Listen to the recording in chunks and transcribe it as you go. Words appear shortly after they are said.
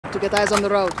scope to get eyes on the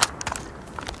road.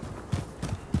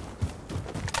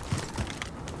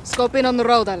 Scope in on the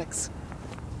road, Alex.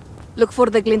 Look for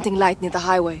the glinting light near the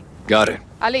highway. Got it.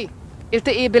 Ali,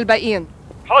 التقي بالباقيين.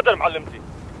 حاضر معلمتي.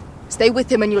 Stay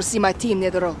with him and you'll see my team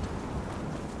near the road.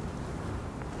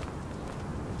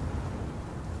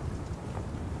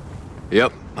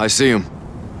 Yep, I see him.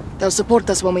 They'll support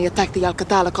us when we attack the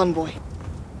Al-Qatala convoy.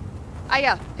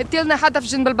 Aya, هتلنا هدف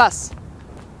جنب الباص.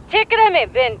 تكرمي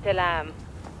بنت العم.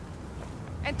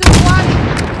 انتوا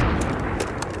اخواني.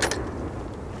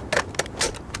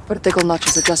 Vertical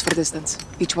notches adjust for distance.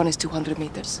 Each one is 200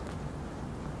 meters.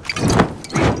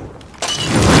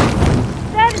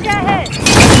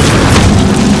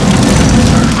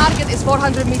 Target is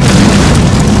 400 meters.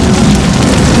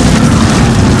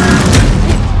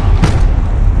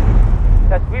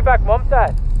 تسويبك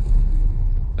ممتاز.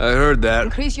 I heard that.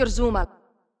 Increase your zoom up.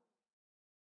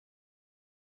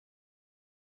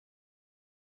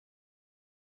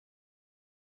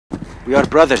 We are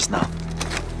brothers now.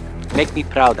 Make me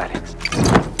proud, Alex.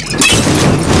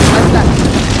 Like that.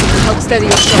 Help steady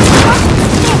your shot.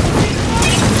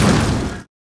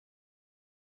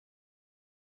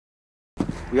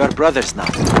 We are brothers now.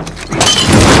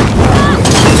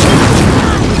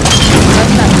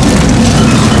 Like that.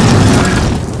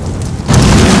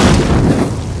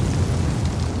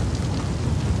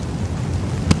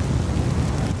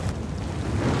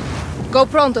 Go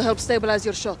prone to help stabilize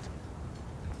your shot.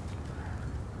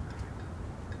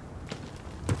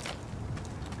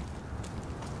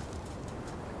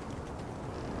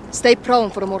 Stay prone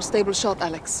for a more stable shot,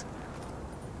 Alex.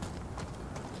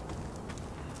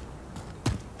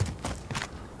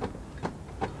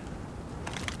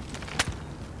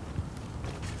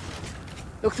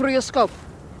 Look through your scope.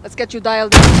 Let's get you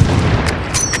dialed in.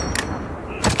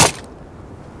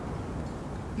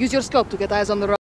 Use your scope to get eyes on the road.